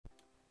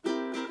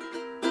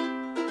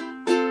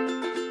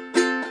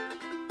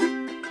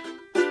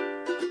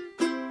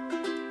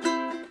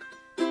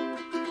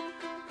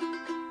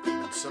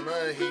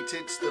summer heat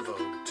it's the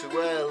vogue to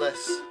wear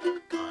less.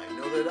 I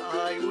know that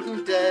I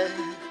wouldn't dare.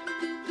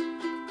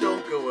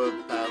 Don't go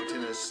about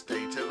in a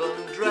state of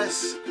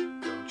undress.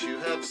 Don't you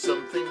have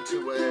something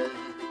to wear?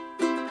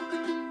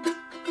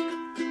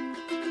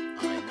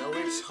 I know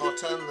it's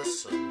hot and the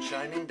sun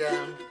shining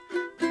down.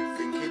 You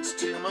think it's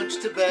too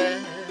much to bear.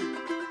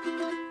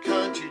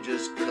 Can't you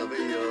just cover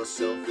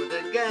yourself with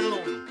a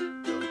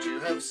gown? Don't you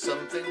have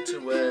something to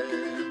wear?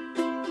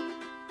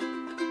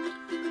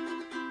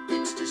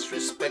 It's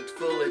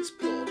disrespectful, it's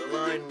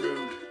borderline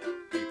rude.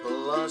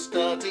 People are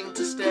starting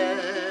to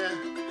stare.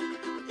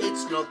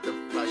 It's not the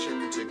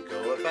fashion to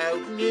go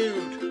about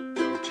nude.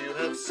 Don't you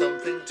have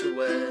something to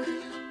wear?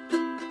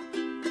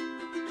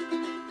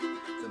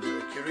 The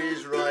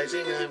mercury's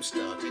rising, I'm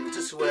starting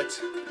to sweat.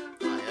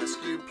 I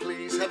ask you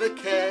please have a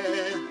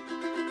care.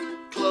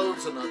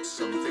 Clothes are not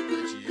something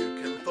that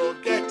you can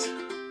forget.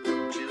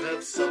 Don't you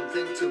have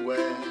something to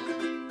wear?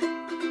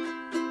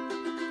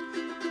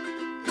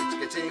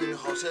 It's getting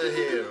hotter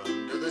here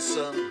under the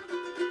sun.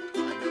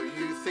 I know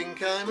you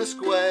think I'm a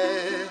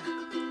square.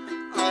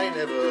 I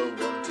never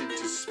wanted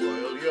to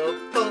spoil your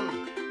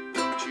fun.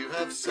 Don't you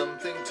have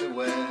something to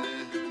wear?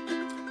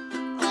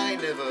 I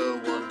never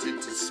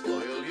wanted to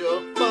spoil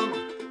your fun.